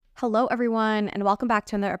Hello, everyone, and welcome back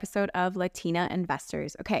to another episode of Latina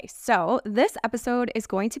Investors. Okay, so this episode is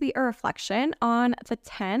going to be a reflection on the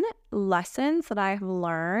 10 lessons that I have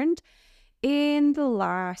learned in the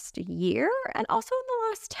last year and also in the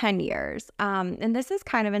last 10 years. And this is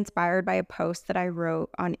kind of inspired by a post that I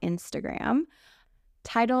wrote on Instagram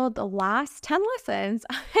titled The Last 10 Lessons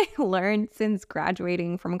I Learned Since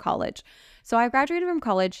Graduating from College. So I graduated from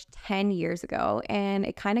college 10 years ago, and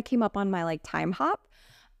it kind of came up on my time hop.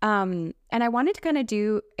 And I wanted to kind of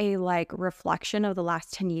do a reflection of the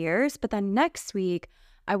last 10 years, but then next week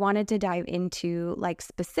I wanted to dive into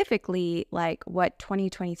specifically what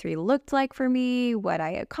 2023 looked like for me, what I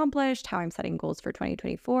accomplished, how I'm setting goals for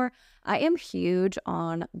 2024. I am huge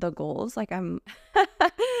on the goals.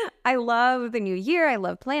 I love the new year. I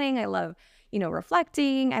love planning. I love,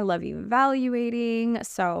 reflecting. I love evaluating.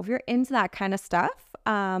 So if you're into that kind of stuff,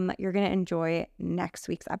 you're going to enjoy next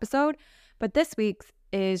week's episode. But this week's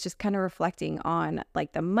is just kind of reflecting on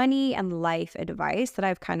the money and life advice that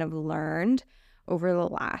I've kind of learned over the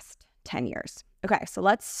last 10 years. Okay, so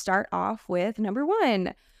let's start off with number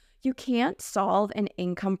one. You can't solve an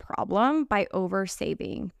income problem by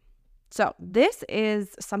over-saving. So this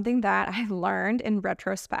is something that I learned in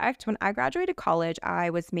retrospect. When I graduated college, I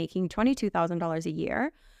was making $22,000 a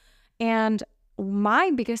year. And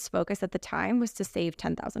my biggest focus at the time was to save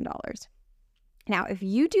 $10,000. Now, if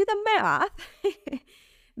you do the math,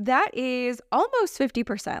 that is almost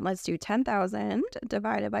 50%. Let's do 10,000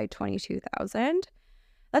 divided by 22,000.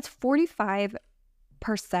 That's 45%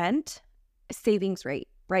 savings rate,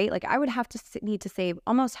 right? I would have to need to save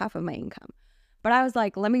almost half of my income. But I was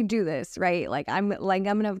like, let me do this, right? I'm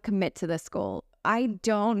going to commit to this goal. I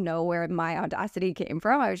don't know where my audacity came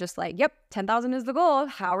from. I was just like, yep, 10,000 is the goal.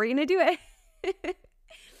 How are we going to do it?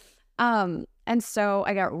 And so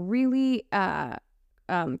I got really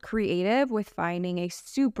creative with finding a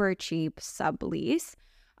super cheap sublease.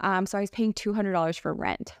 So I was paying $200 for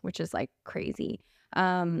rent, which is crazy.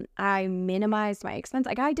 I minimized my expense.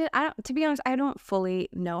 To be honest, I don't fully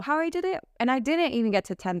know how I did it. And I didn't even get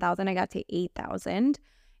to 10,000. I got to 8,000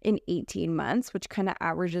 in 18 months, which kind of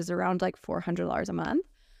averages around $400 a month.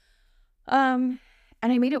 And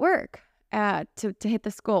I made it work to hit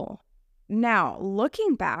this goal. Now,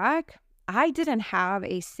 looking back, I didn't have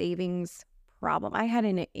a savings problem. I had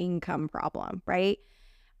an income problem, right?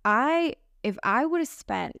 If I would have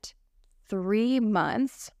spent 3 to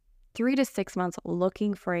 6 months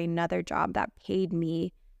looking for another job that paid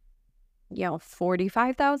me,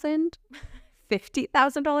 $45,000,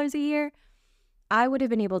 $50,000 a year, I would have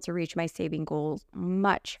been able to reach my saving goals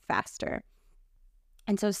much faster.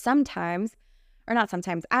 And so as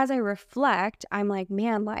I reflect, I'm like,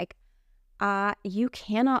 man, you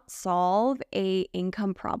cannot solve a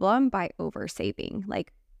income problem by over-saving.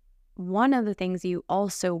 One of the things you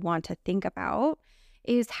also want to think about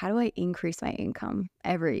is, how do I increase my income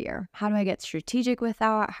every year? How do I get strategic with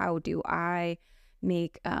that? How do I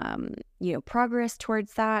make, progress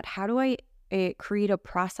towards that? How do I create a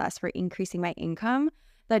process for increasing my income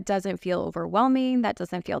that doesn't feel overwhelming, that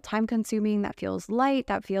doesn't feel time consuming, that feels light,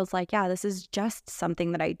 that feels like, yeah, this is just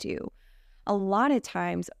something that I do. A lot of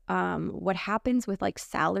times, what happens with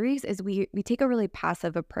salaries is we take a really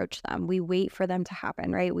passive approach to them. We wait for them to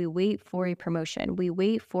happen, right? We wait for a promotion. We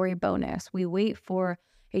wait for a bonus. We wait for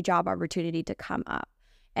a job opportunity to come up.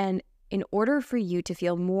 And in order for you to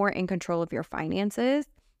feel more in control of your finances,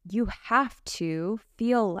 you have to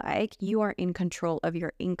feel like you are in control of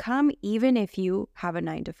your income, even if you have a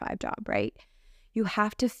 9-to-5 job, right? You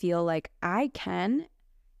have to feel like, I can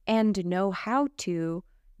and know how to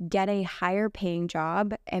get a higher paying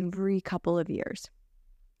job every couple of years.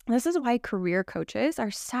 This is why career coaches are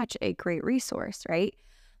such a great resource, right?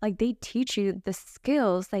 They teach you the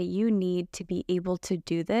skills that you need to be able to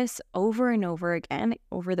do this over and over again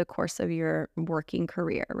over the course of your working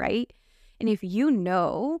career, right? And if you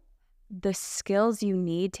know the skills you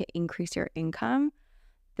need to increase your income,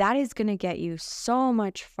 that is going to get you so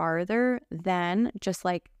much farther than just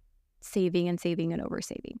saving and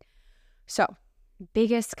oversaving. So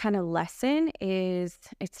biggest kind of lesson is,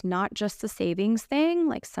 it's not just a savings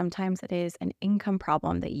thing. Sometimes it is an income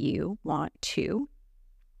problem that you want to,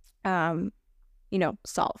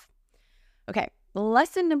 solve. Okay.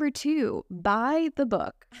 Lesson number 2, buy the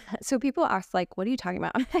book. So people ask what are you talking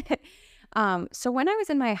about? So when I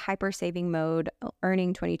was in my hyper saving mode,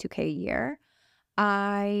 earning $22K a year,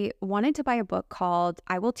 I wanted to buy a book called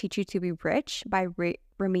I Will Teach You to Be Rich by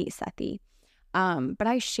Ramit Sethi. But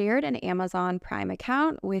I shared an Amazon Prime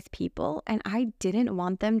account with people, and I didn't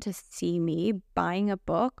want them to see me buying a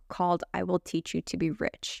book called I Will Teach You to Be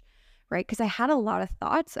Rich, right? Because I had a lot of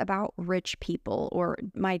thoughts about rich people or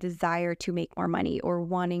my desire to make more money or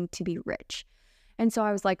wanting to be rich. And so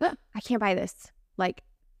I was like, "Ugh, I can't buy this." Like,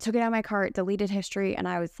 took it out of my cart, deleted history, and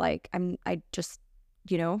I was like, I just,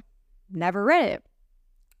 never read it.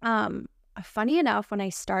 Funny enough, when I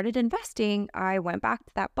started investing, I went back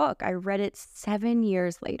to that book. I read it 7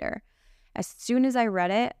 years later. As soon as I read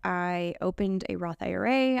it, I opened a Roth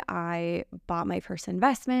IRA, I bought my first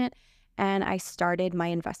investment, and I started my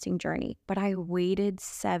investing journey. But I waited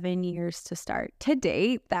 7 years to start. To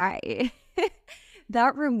date,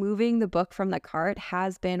 that removing the book from the cart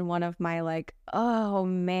has been one of my oh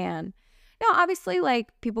man. Now, obviously,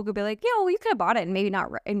 people could be like, yeah, well, you could have bought it and maybe not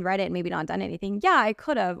and read it and maybe not done anything. Yeah, I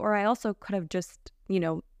could have, or I also could have just,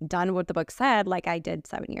 done what the book said, like I did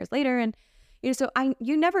 7 years later. And, so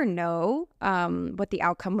you never know what the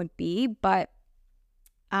outcome would be. But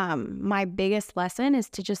my biggest lesson is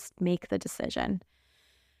to just make the decision,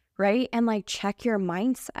 right? And check your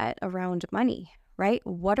mindset around money, right?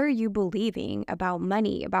 What are you believing about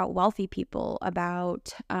money, about wealthy people,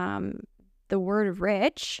 about the word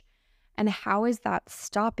rich? And how is that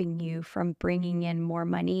stopping you from bringing in more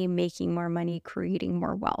money, making more money, creating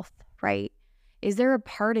more wealth, right? Is there a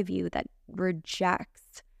part of you that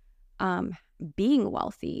rejects being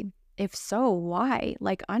wealthy? If so, why?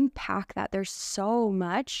 Unpack that. There's so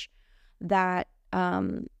much that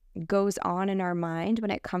goes on in our mind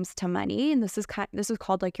when it comes to money. And this is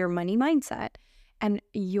called your money mindset. And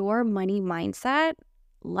your money mindset,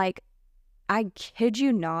 I kid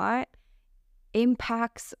you not,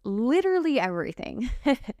 impacts literally everything.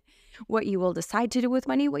 What you will decide to do with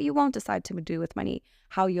money, what you won't decide to do with money,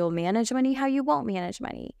 how you'll manage money, how you won't manage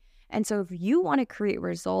money. And so if you want to create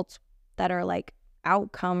results that are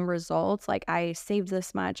outcome results, I saved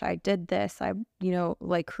this much, I did this, I,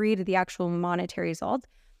 created the actual monetary results,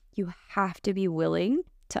 you have to be willing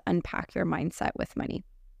to unpack your mindset with money.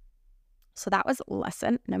 So that was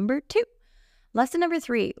lesson number 2. Lesson number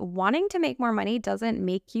 3, wanting to make more money doesn't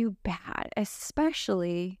make you bad,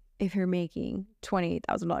 especially if you're making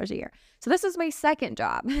 $28,000 a year. So this is my second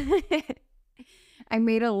job. I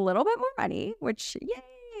made a little bit more money, which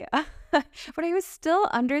yay, but I was still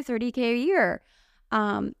under $30K a year.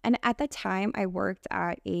 And at the time I worked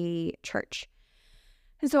at a church.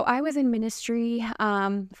 And so I was in ministry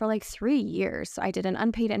for 3 years. So I did an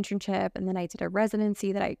unpaid internship, and then I did a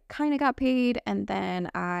residency that I kind of got paid. And then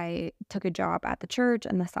I took a job at the church,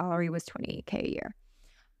 and the salary was $28K a year.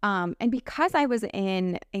 And because I was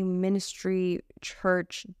in a ministry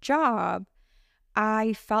church job,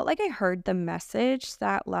 I felt like I heard the message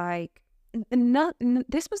that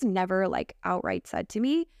this was never outright said to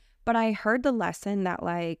me, but I heard the lesson that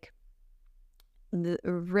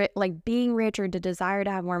being rich or the desire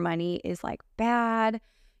to have more money is bad.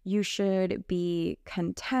 You should be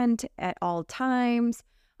content at all times.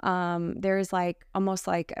 There's almost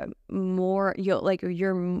more,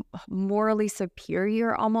 you're morally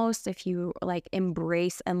superior almost if you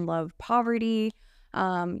embrace and love poverty.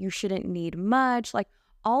 You shouldn't need much.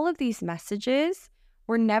 All of these messages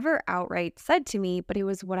were never outright said to me, but it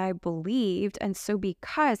was what I believed. And so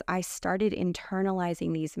because I started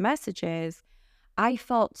internalizing these messages, I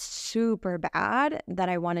felt super bad that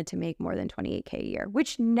I wanted to make more than $28K a year,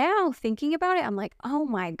 which now thinking about it, I'm like, oh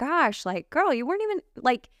my gosh, girl, you weren't even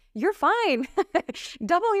you're fine.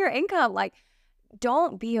 Double your income.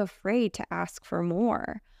 Don't be afraid to ask for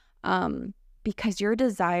more. Because your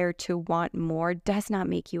desire to want more does not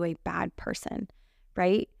make you a bad person,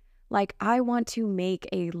 right? I want to make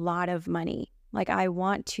a lot of money. I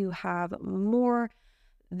want to have more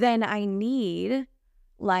than I need.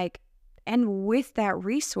 And with that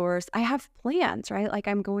resource, I have plans, right?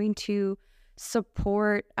 I'm going to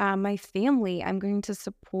support my family. I'm going to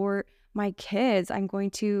support my kids. I'm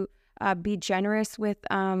going to be generous with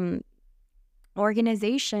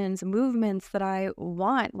organizations, movements that I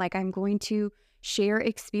want. I'm going to share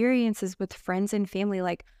experiences with friends and family.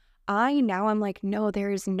 I'm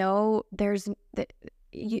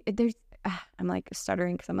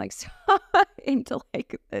stuttering because I'm so into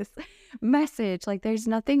this message. There's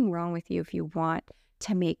nothing wrong with you if you want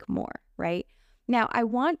to make more, right? Now, I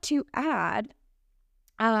want to add,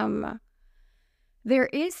 there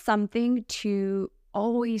is something to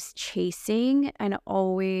always chasing and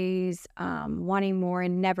always wanting more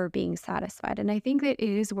and never being satisfied. And I think that it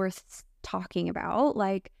is worth talking about.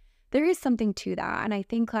 There is something to that. And I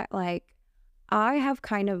think that I have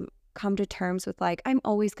kind of come to terms with I'm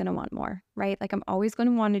always going to want more, right? I'm always going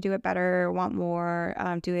to want to do it better, want more,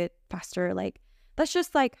 do it faster. That's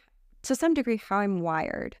just to some degree how I'm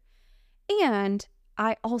wired. And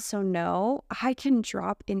I also know I can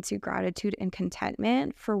drop into gratitude and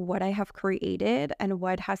contentment for what I have created and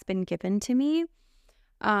what has been given to me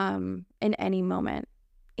in any moment.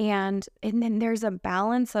 And then there's a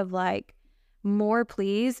balance of like more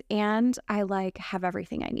please and I like have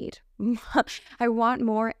everything I need. I want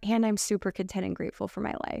more and I'm super content and grateful for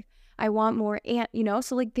my life. I want more and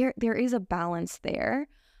so like there is a balance there.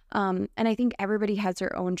 And I think everybody has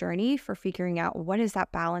their own journey for figuring out what is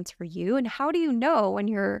that balance for you and how do you know when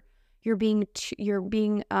you're being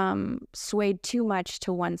swayed too much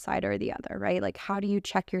to one side or the other, right? Like how do you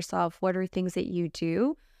check yourself? What are things that you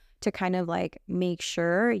do to kind of like make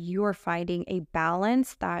sure you are finding a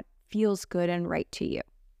balance that feels good and right to you?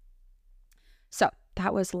 So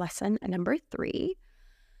that was lesson number 3.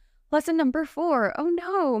 Lesson number 4. Oh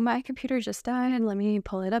no, my computer just died. Let me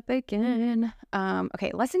pull it up again.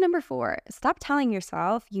 Okay, lesson number 4. Stop telling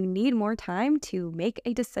yourself you need more time to make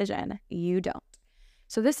a decision. You don't.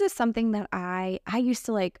 So this is something that I used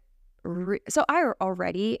to like. So I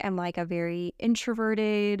already am like a very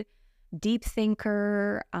introverted, deep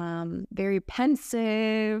thinker, very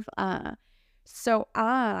pensive. So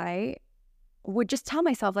I would just tell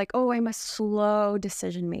myself like, oh, I'm a slow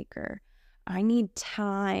decision maker. I need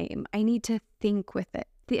time. I need to think with it.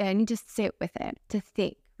 I need to sit with it to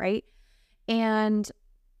think, right? And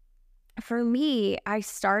for me, I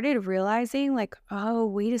started realizing like, oh,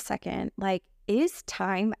 wait a second. Like, is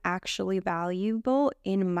time actually valuable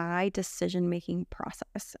in my decision-making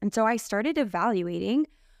process? And so I started evaluating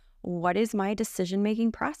what is my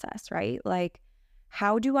decision-making process, right? Like,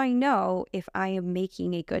 how do I know if I am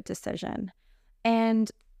making a good decision?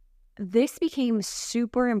 And this became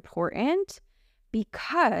super important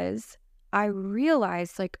because I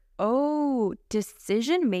realized like, oh,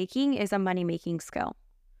 decision making is a money making skill.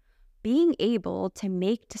 Being able to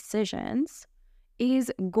make decisions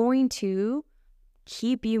is going to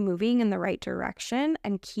keep you moving in the right direction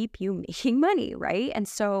and keep you making money, right? And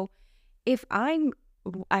so if I'm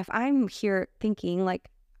here thinking like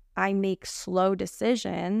I make slow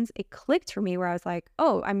decisions, it clicked for me where I was like,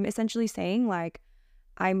 oh, I'm essentially saying like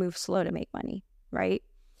I move slow to make money, right?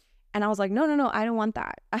 And I was like, no, I don't want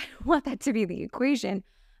that. I don't want that to be the equation.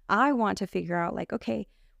 I want to figure out like, okay,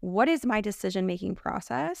 what is my decision-making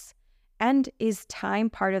process? And is time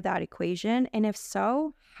part of that equation? And if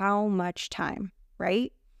so, how much time,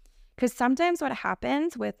 right? Because sometimes what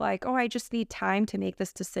happens with like, oh, I just need time to make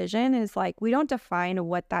this decision is like, we don't define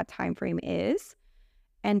what that time frame is.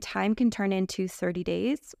 And time can turn into 30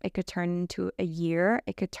 days. It could turn into a year.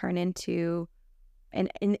 It could turn into an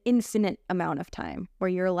infinite amount of time where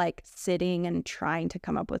you're like sitting and trying to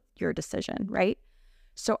come up with your decision, right?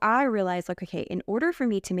 So I realized like, okay, in order for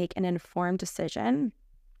me to make an informed decision,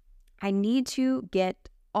 I need to get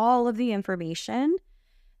all of the information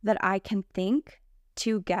that I can think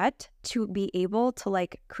to get to be able to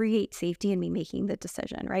like create safety in me making the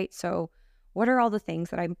decision, right? So what are all the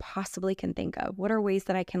things that I possibly can think of? What are ways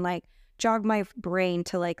that I can like jog my brain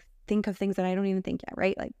to like think of things that I don't even think yet,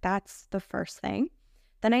 right? Like that's the first thing.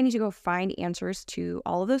 Then I need to go find answers to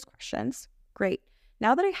all of those questions. Great.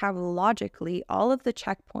 Now that I have logically all of the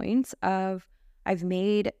checkpoints of I've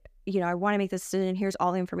made, I want to make this decision, here's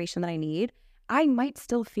all the information that I need, I might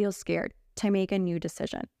still feel scared to make a new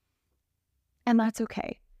decision. And that's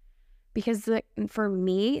okay. Because for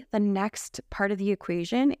me, the next part of the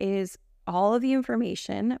equation is all of the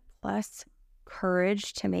information plus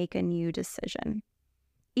courage to make a new decision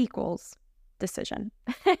equals decision,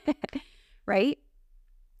 right?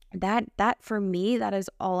 That for me, that is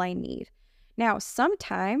all I need. Now,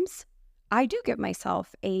 sometimes I do give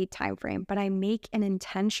myself a time frame, but I make an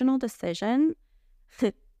intentional decision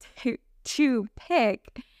to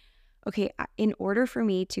pick, okay, in order for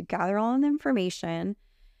me to gather all the information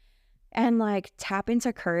and like tap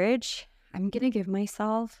into courage, I'm going to give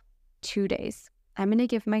myself 2 days. I'm going to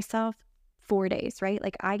give myself 4 days, right?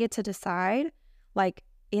 Like I get to decide like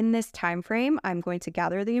in this time frame, I'm going to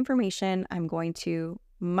gather the information. I'm going to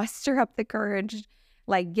muster up the courage,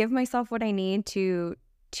 like give myself what I need to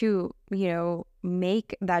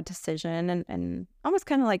make that decision and almost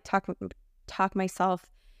kind of like talk myself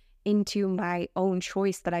into my own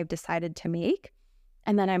choice that I've decided to make.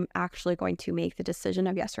 And then I'm actually going to make the decision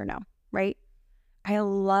of yes or no, right? I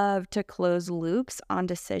love to close loops on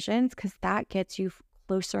decisions because that gets you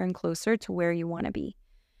closer and closer to where you want to be.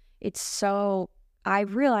 I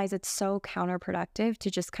realize it's so counterproductive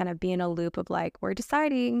to just kind of be in a loop of like, we're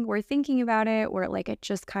deciding, we're thinking about it, where like it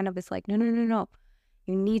just kind of is like, no.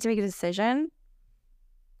 You need to make a decision,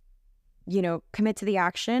 commit to the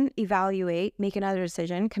action, evaluate, make another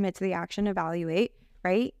decision, commit to the action, evaluate,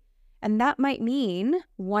 right? And that might mean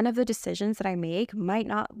one of the decisions that I make might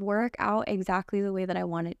not work out exactly the way that I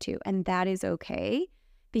want it to. And that is okay,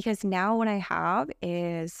 because now what I have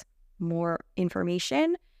is more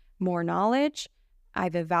information, more knowledge.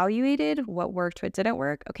 I've evaluated what worked, what didn't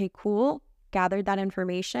work. Okay, cool. Gathered that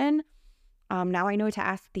information. Now I know to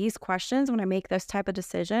ask these questions when I make this type of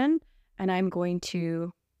decision, and I'm going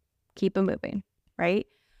to keep it moving, right?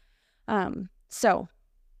 So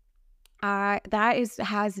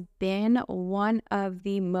has been one of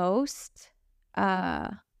the most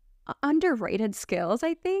underrated skills,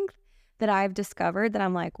 I think, that I've discovered, that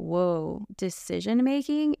I'm like, whoa, decision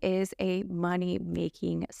making is a money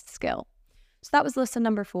making skill. So that was lesson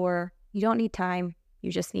number 4. You don't need time.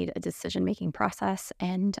 You just need a decision making process,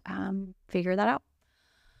 and figure that out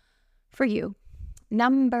for you.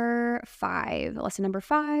 Lesson number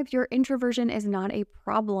 5, your introversion is not a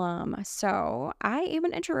problem. So I am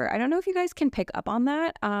an introvert. I don't know if you guys can pick up on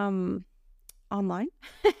that online.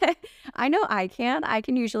 I know I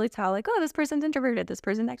can usually tell, like, oh, this person's introverted, this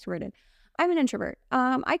person's extroverted. I'm an introvert.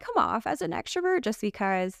 I come off as an extrovert just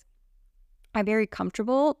because I'm very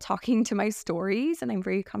comfortable talking to my stories, and I'm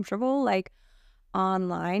very comfortable like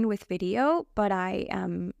online with video, but I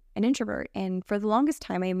am an introvert. And for the longest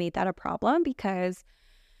time, I made that a problem because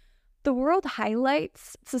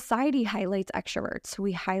society highlights extroverts.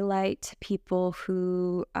 We highlight people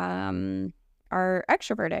who are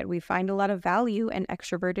extroverted. We find a lot of value in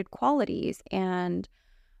extroverted qualities. And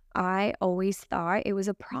I always thought it was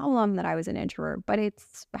a problem that I was an introvert, but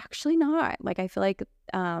it's actually not. Like, I feel like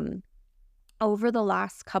over the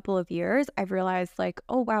last couple of years, I've realized, like,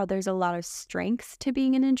 oh, wow, there's a lot of strengths to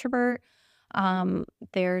being an introvert.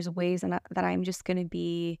 There's ways that I'm just going to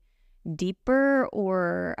be deeper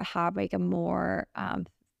or have like a more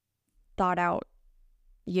thought out,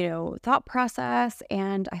 thought process.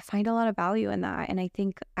 And I find a lot of value in that. And I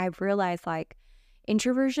think I've realized, like,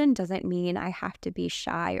 introversion doesn't mean I have to be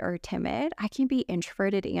shy or timid. I can be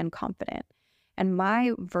introverted and confident. And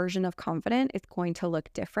my version of confident is going to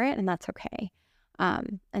look different, and that's okay.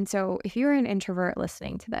 And so if you're an introvert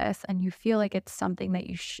listening to this and you feel like it's something that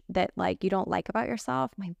you don't like about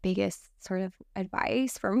yourself, my biggest sort of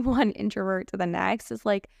advice from one introvert to the next is,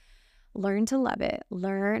 like, learn to love it.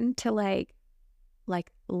 Learn to like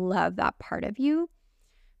love that part of you,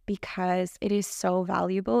 because it is so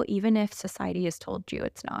valuable, even if society has told you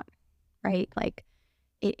it's not, right? Like,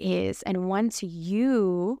 it is. And once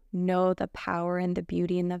you know the power and the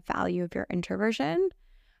beauty and the value of your introversion,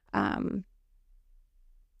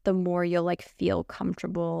 the more you'll like feel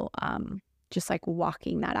comfortable just like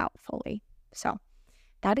walking that out fully. So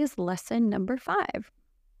that is lesson number 5.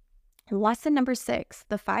 Lesson number 6,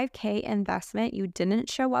 the 5K investment you didn't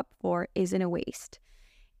show up for isn't a waste.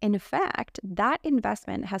 In fact, that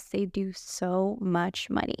investment has saved you so much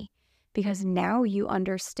money, because now you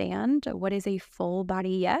understand what is a full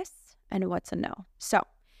body yes and what's a no. So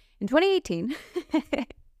in 2018,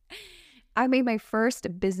 I made my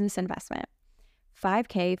first business investment,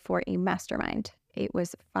 $5K for a mastermind. It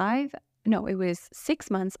was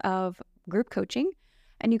 6 months of group coaching,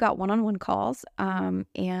 and you got one-on-one calls.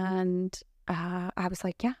 And I was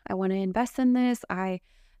like, yeah, I want to invest in this.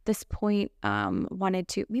 This point, wanted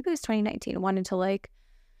to, maybe it was 2019, wanted to like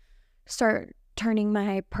start turning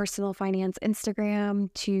my personal finance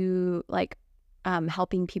Instagram to like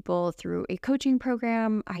helping people through a coaching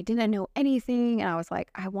program. I didn't know anything, and I was like,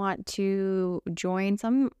 I want to join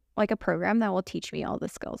a program that will teach me all the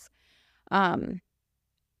skills.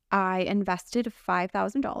 I invested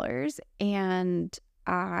 $5,000, and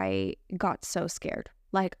I got so scared.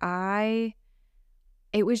 Like,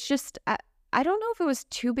 it was just, I don't know if it was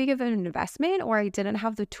too big of an investment or I didn't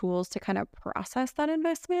have the tools to kind of process that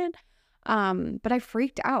investment. But I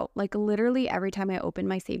freaked out. Like, literally every time I opened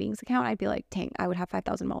my savings account, I'd be like, dang, I would have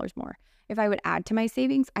 $5,000 more. If I would add to my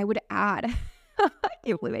savings, I would add, I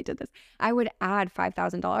can't believe I did this. I would add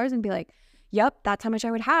 $5,000 and be like, yep, that's how much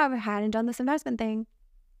I would have if I hadn't done this investment thing.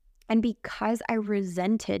 And because I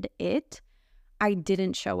resented it, I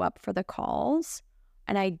didn't show up for the calls,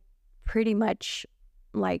 and I pretty much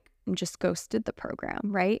like just ghosted the program,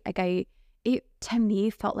 right? Like, it to me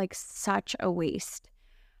felt like such a waste.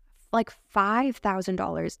 Like,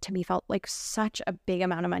 $5,000 to me felt like such a big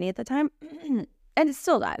amount of money at the time. And it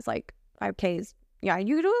still does. Like, 5K is, yeah,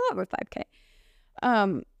 you can do a lot with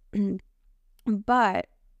 5K. But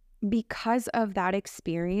because of that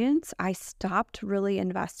experience, I stopped really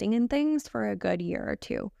investing in things for a good year or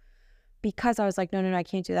two, because I was like, no, I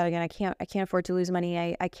can't do that again. I can't afford to lose money.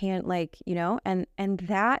 I can't, like, and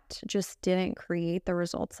that just didn't create the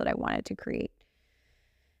results that I wanted to create.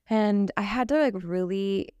 And I had to like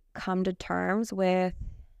really come to terms with,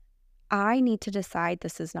 I need to decide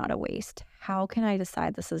this is not a waste. How can I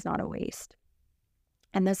decide this is not a waste?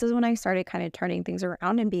 And this is when I started kind of turning things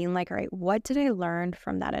around and being like, all right, what did I learn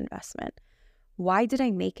from that investment? Why did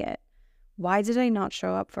I make it? Why did I not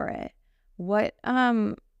show up for it? What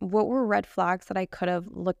were red flags that I could have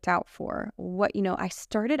looked out for? I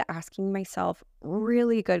started asking myself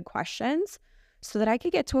really good questions so that I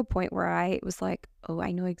could get to a point where I was like, oh,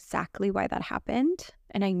 I know exactly why that happened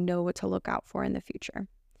and I know what to look out for in the future.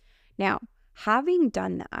 Now, having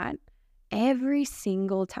done that, every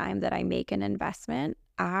single time that I make an investment,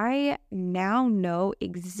 I now know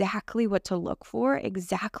exactly what to look for,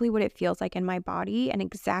 exactly what it feels like in my body, and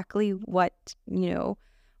exactly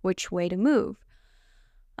which way to move.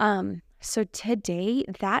 So today,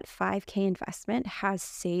 that 5K investment has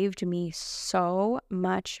saved me so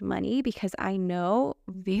much money because I know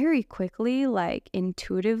very quickly, like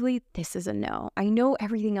intuitively, this is a no. I know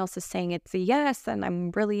everything else is saying it's a yes, and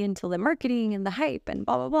I'm really into the marketing and the hype and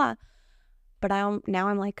blah, blah, blah. But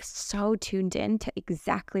I'm like so tuned in to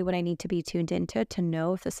exactly what I need to be tuned into to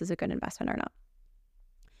know if this is a good investment or not.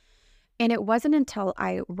 And it wasn't until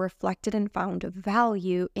I reflected and found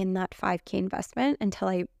value in that 5K investment until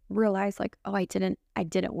I realized like, oh, I didn't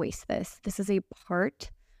waste this. This is a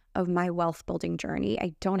part of my wealth building journey.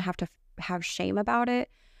 I don't have to have shame about it.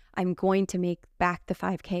 I'm going to make back the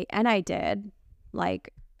 5K. And I did,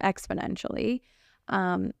 like exponentially.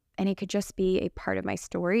 And it could just be a part of my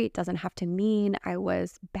story. It doesn't have to mean I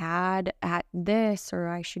was bad at this or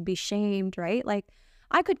I should be shamed, right? Like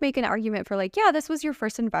I could make an argument for like, yeah, this was your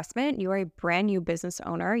first investment. You are a brand new business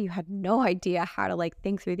owner. You had no idea how to like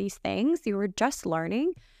think through these things. You were just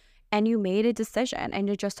learning and you made a decision. And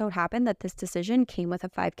it just so happened that this decision came with a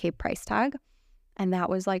 5K price tag. And that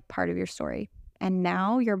was like part of your story. And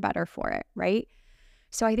now you're better for it, right?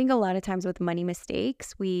 So I think a lot of times with money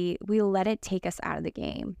mistakes, we let it take us out of the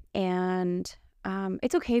game. And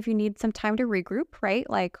it's okay if you need some time to regroup, right?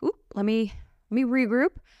 Like, let me regroup.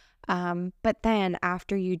 But then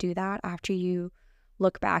after you do that, after you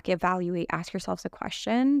look back, evaluate, ask yourself the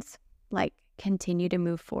questions, like continue to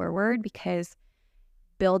move forward because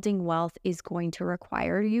building wealth is going to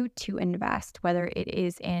require you to invest, whether it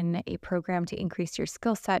is in a program to increase your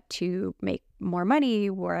skill set to make more money,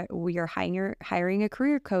 or you're hiring a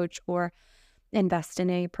career coach, or invest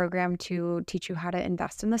in a program to teach you how to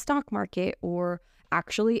invest in the stock market, or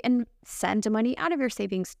actually send money out of your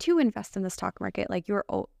savings to invest in the stock market. Like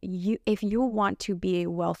if you want to be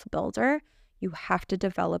a wealth builder, you have to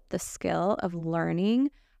develop the skill of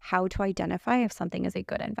learning how to identify if something is a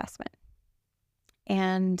good investment.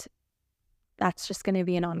 And that's just going to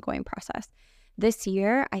be an ongoing process. This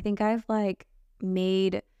year, I think I've like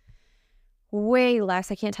made way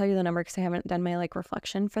less. I can't tell you the number because I haven't done my like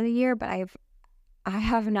reflection for the year, but I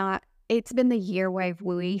have not, it's been the year where I've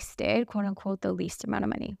wasted, quote unquote, the least amount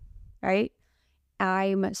of money, right?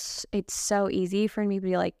 It's so easy for me to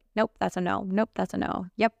be like, nope, that's a no. Nope, that's a no.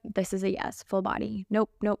 Yep, this is a yes, full body.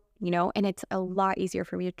 Nope, and it's a lot easier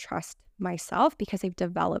for me to trust myself because I've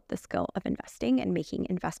developed the skill of investing and making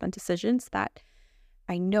investment decisions that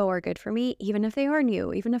I know are good for me, even if they are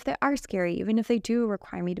new, even if they are scary, even if they do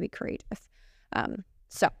require me to be courageous.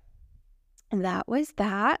 So that was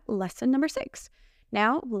that, lesson number 6.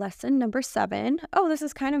 Now, lesson number 7. Oh, this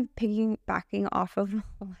is kind of piggybacking off of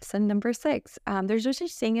lesson number 6. There's no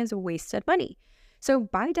such thing as wasted money. So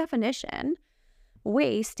by definition,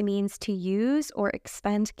 waste means to use or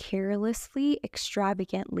expend carelessly,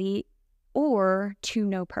 extravagantly, or to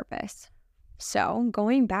no purpose. So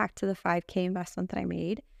going back to the 5K investment that I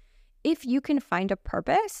made, if you can find a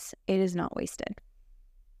purpose, it is not wasted.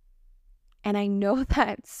 And I know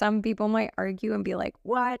that some people might argue and be like,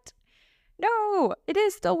 what? No, it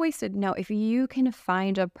is still wasted. No, if you can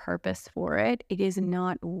find a purpose for it, it is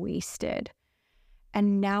not wasted.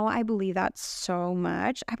 And now I believe that so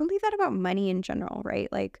much. I believe that about money in general, right?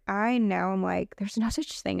 Like I'm like, there's no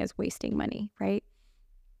such thing as wasting money, right?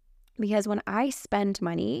 Because when I spend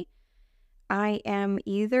money, I am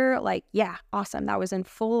either like, yeah, awesome. That was in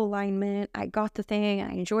full alignment. I got the thing.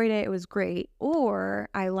 I enjoyed it. It was great. Or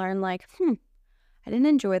I learned like, I didn't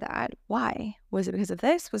enjoy that. Why? Was it because of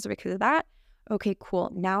this? Was it because of that? Okay,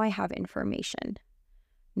 cool. Now I have information.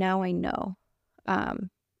 Now I know. I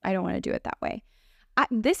don't want to do it that way.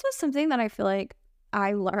 This was something that I feel like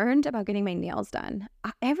I learned about getting my nails done.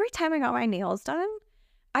 Every time I got my nails done,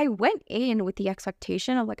 I went in with the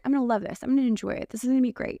expectation of like, I'm going to love this. I'm going to enjoy it. This is going to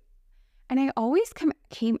be great. And I always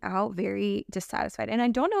came out very dissatisfied. And I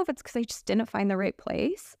don't know if it's because I just didn't find the right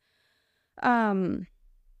place.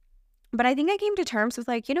 But I think I came to terms with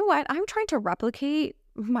like, you know what? I'm trying to replicate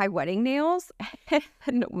my wedding nails.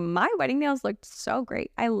 And my wedding nails looked so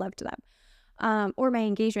great. I loved them. Or my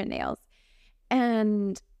engagement nails.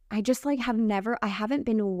 And I just like I haven't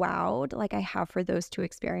been wowed like I have for those two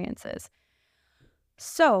experiences.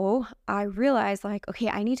 So I realized like, okay,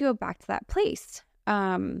 I need to go back to that place.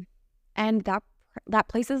 And that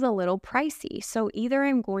place is a little pricey. So either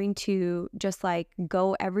I'm going to just like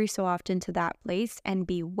go every so often to that place and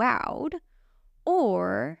be wowed,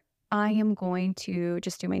 or I am going to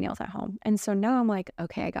just do my nails at home. And so now I'm like,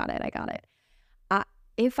 okay, I got it.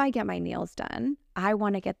 If I get my nails done, I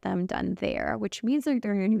want to get them done there, which means that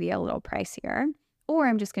they're going to be a little pricier, or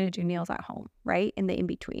I'm just going to do nails at home, right? In the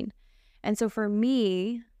in-between. And so for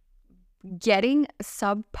me, getting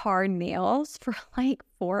subpar nails for like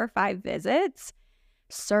 4 or 5 visits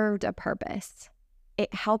served a purpose.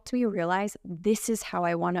 It helped me realize this is how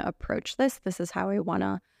I want to approach this. This is how I want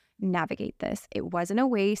to navigate this. It wasn't a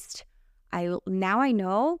waste. Now I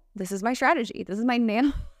know this is my strategy. This is my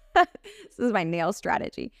nail. This is my nail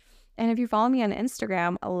strategy. And if you follow me on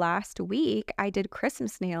Instagram, last week I did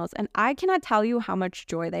Christmas nails, and I cannot tell you how much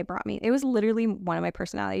joy they brought me. It was literally one of my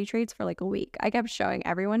personality traits for like a week. I kept showing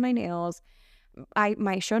everyone my nails.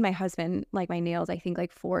 I showed my husband like my nails, I think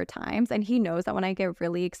like 4 times. And he knows that when I get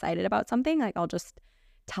really excited about something, like I'll just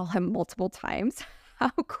tell him multiple times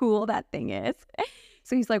how cool that thing is.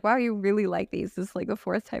 So he's like, wow, you really like these. This is like the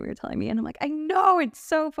 4th time you're telling me. And I'm like, I know, it's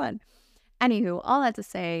so fun. Anywho, all that to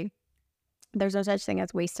say, there's no such thing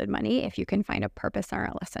as wasted money if you can find a purpose or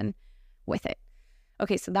a lesson with it.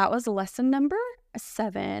 Okay, so that was lesson number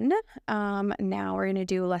 7. Now we're going to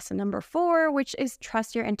do lesson number 4, which is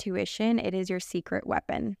trust your intuition. It is your secret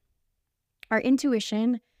weapon. Our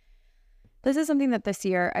intuition, this is something that this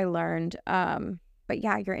year I learned. But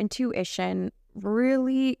yeah, your intuition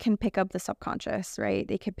really can pick up the subconscious, right?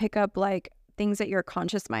 They can pick up like things that your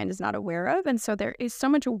conscious mind is not aware of. And so there is so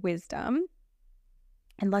much wisdom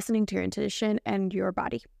in listening to your intuition and your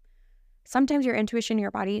body. Sometimes your intuition,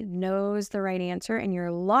 your body knows the right answer, and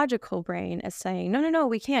your logical brain is saying, no,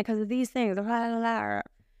 we can't because of these things. Blah, blah, blah.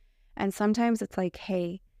 And sometimes it's like,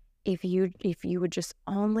 hey, if you would just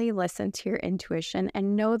only listen to your intuition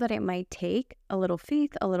and know that it might take a little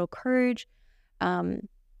faith, a little courage,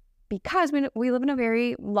 because we live in a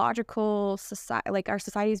very logical society. Like our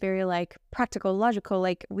society is very like practical, logical.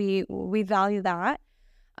 Like we value that,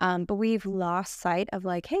 but we've lost sight of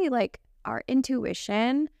like, hey, like our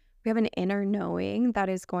intuition. We have an inner knowing that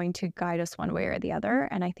is going to guide us one way or the other,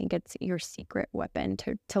 and I think it's your secret weapon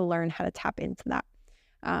to learn how to tap into that.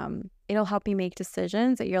 It'll help you make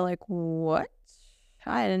decisions that you're like, what?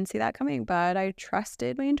 I didn't see that coming, but I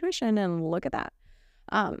trusted my intuition, and look at that.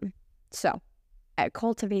 So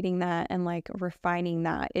cultivating that and like refining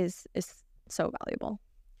that is so valuable.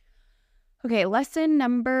 Okay, lesson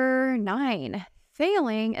number 9.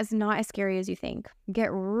 Failing is not as scary as you think.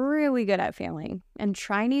 Get really good at failing and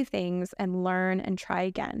try new things and learn and try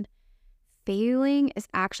again. Failing is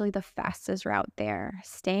actually the fastest route there.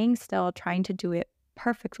 Staying still, trying to do it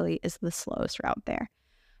perfectly is the slowest route there.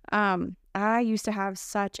 I used to have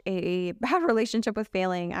such a bad relationship with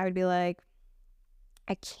failing. I would be like,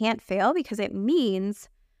 I can't fail because it means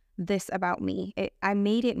this about me. I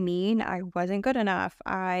made it mean I wasn't good enough.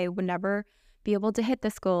 I would never be able to hit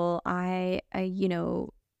this goal. I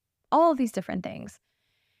all of these different things.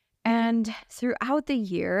 And throughout the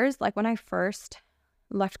years, like when I first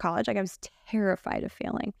left college, like I was terrified of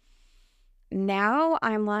failing. Now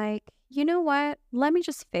I'm like, you know what? Let me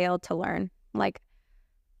just fail to learn. Like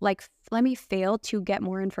let me fail to get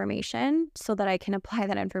more information so that I can apply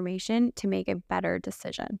that information to make a better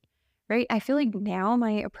decision, right? I feel like now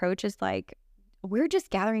my approach is like, we're just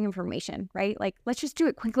gathering information, right? Like, let's just do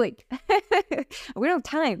it quickly. We don't have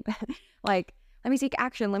time. Like, let me take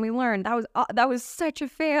action. Let me learn. That was such a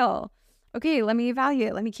fail. Okay, let me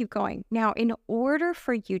evaluate. Let me keep going. Now, in order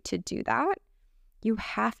for you to do that, you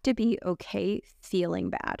have to be okay feeling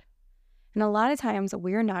bad. And a lot of times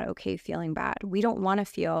we're not okay feeling bad. We don't want to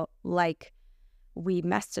feel like we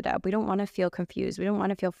messed it up. We don't want to feel confused. We don't want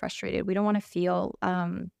to feel frustrated. We don't want to feel,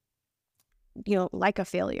 like a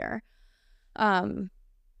failure. And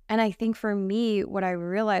I think for me, what I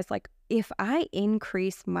realized, like, if I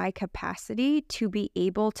increase my capacity to be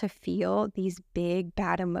able to feel these big,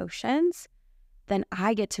 bad emotions, then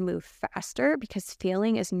I get to move faster because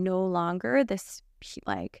failing is no longer this,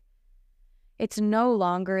 like, it's no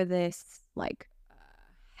longer this, like,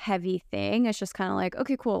 heavy thing. It's just kind of like,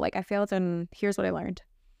 okay, cool. Like, I failed and here's what I learned,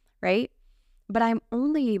 right? But I'm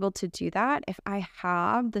only able to do that if I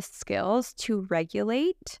have the skills to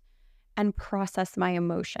regulate and process my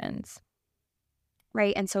emotions.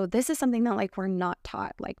 right? And so this is something that like we're not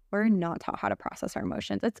taught. Like we're not taught how to process our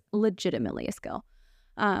emotions. It's legitimately a skill.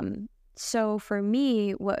 So for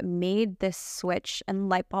me, what made this switch and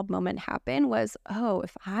light bulb moment happen was, oh,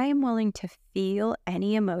 if I'm willing to feel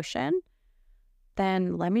any emotion,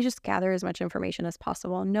 then let me just gather as much information as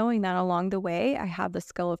possible, knowing that along the way, I have the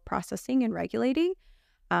skill of processing and regulating.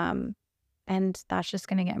 Um, and that's just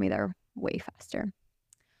going to get me there way faster.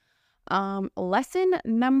 Lesson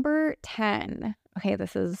number 10. Okay,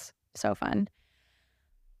 this is so fun.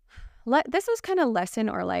 This was kind of lesson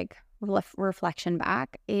or like reflection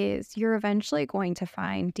back is you're eventually going to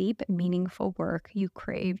find deep, meaningful work you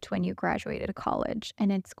craved when you graduated college,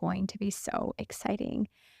 and it's going to be so exciting.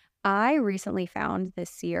 I recently found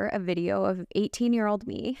this year a video of 18-year-old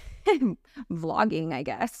me vlogging, I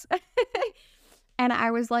guess. And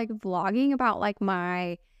I was like vlogging about like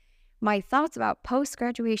my thoughts about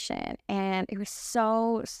post-graduation, and it was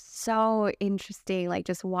so interesting, like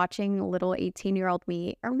just watching little 18-year-old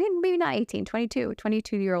me, or maybe not 18,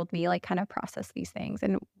 22-year-old me like kind of process these things.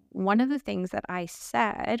 And one of the things that I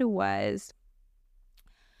said was,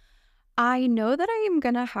 I know that I am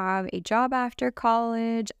going to have a job after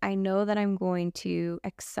college. I know that I'm going to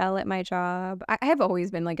excel at my job. I have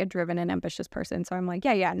always been like a driven and ambitious person. So I'm like,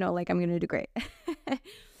 yeah, no, like I'm going to do great.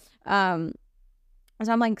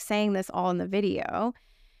 So I'm like saying this all in the video,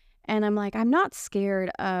 and I'm like, I'm not scared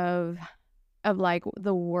of like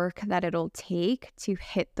the work that it'll take to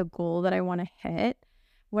hit the goal that I want to hit.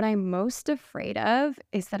 What I'm most afraid of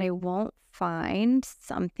is that I won't find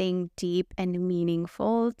something deep and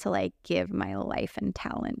meaningful to like give my life and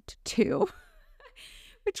talent to.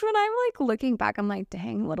 Which when I'm like looking back, I'm like,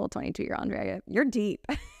 dang, little 22-year-old Andrea, you're deep.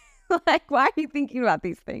 Like, why are you thinking about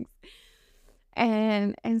these things?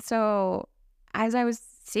 And so as I was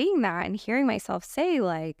seeing that and hearing myself say,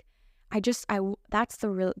 like, that's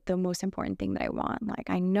the most important thing that I want. Like,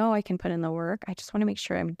 I know I can put in the work. I just want to make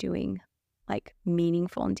sure I'm doing like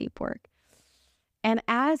meaningful and deep work. And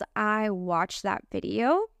as I watched that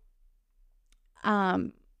video,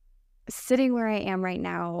 sitting where I am right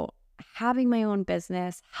now, having my own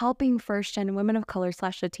business, helping first-gen women of color /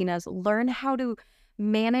 Latinas learn how to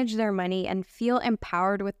manage their money and feel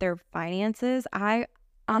empowered with their finances, I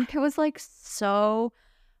was like so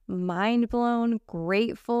mind blown,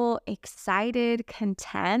 grateful, excited,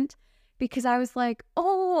 content, because I was like,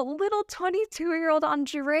 oh, little 22-year-old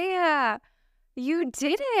Andrea, you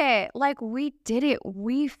did it. Like, we did it.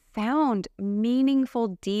 We found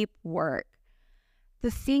meaningful, deep work.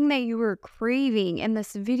 The thing that you were craving in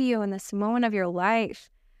this video, in this moment of your life,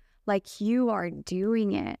 like you are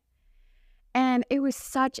doing it. And it was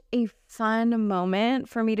such a fun moment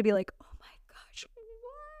for me to be like, oh my gosh,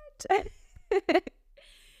 what?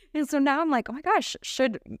 And so now I'm like, oh my gosh,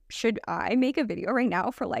 should I make a video right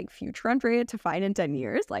now for like future Andrea to find in 10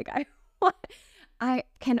 years? Like I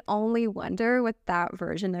can only wonder what that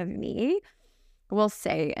version of me will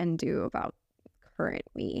say and do about current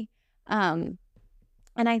me. And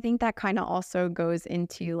I think that kind of also goes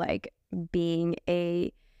into like being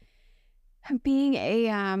a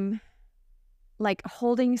like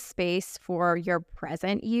holding space for your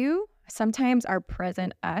present you. Sometimes our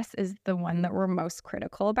present us is the one that we're most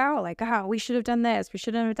critical about. Like, oh, we should have done this. We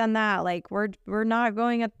shouldn't have done that. Like, we're not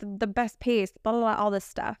going at the best pace, blah, blah, blah, all this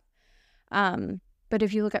stuff. But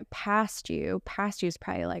if you look at past you is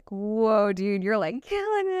probably like, whoa, dude, you're like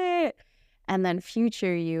killing it. And then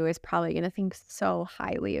future you is probably going to think so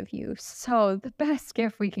highly of you. So the best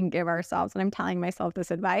gift we can give ourselves, and I'm telling myself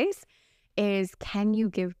this advice, is can you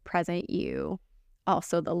give present you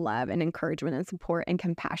also the love and encouragement and support and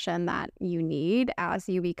compassion that you need as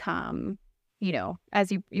you become,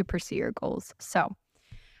 as you pursue your goals. So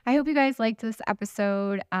I hope you guys liked this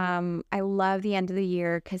episode. I love the end of the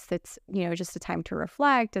year because it's, just a time to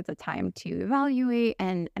reflect. It's a time to evaluate.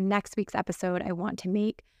 And next week's episode, I want to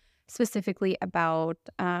make specifically about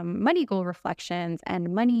money goal reflections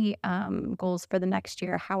and money goals for the next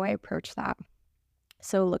year, how I approach that.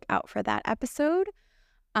 So look out for that episode.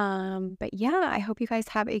 But yeah, I hope you guys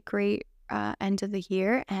have a great end of the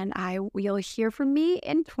year, and you'll hear from me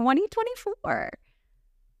in 2024.